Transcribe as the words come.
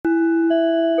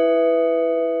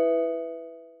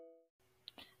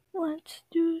let's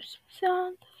do some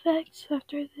sound effects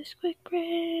after this quick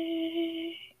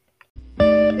break.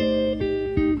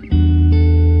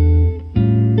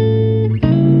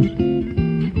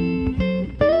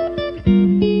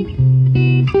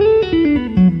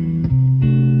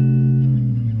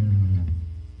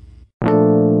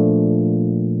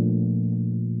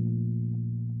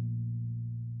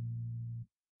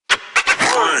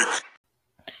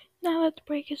 Now that the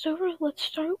break is over, let's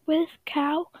start with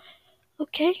cow.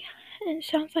 Okay, and it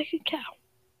sounds like a cow.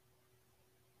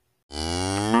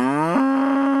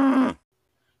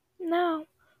 Now,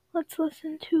 let's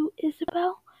listen to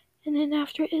Isabel, and then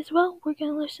after Isabel, we're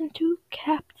going to listen to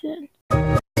Captain.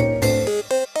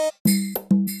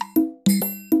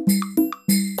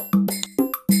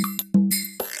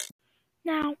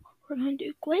 Now, we're going to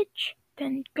do Glitch,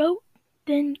 then Goat,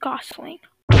 then Gosling.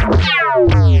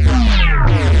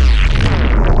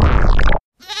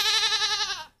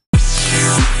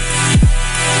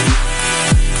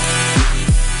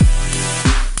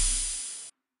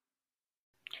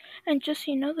 And just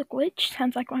so you know, the glitch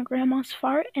sounds like my grandma's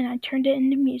fart, and I turned it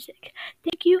into music.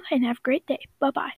 Thank you, and have a great day. Bye-bye.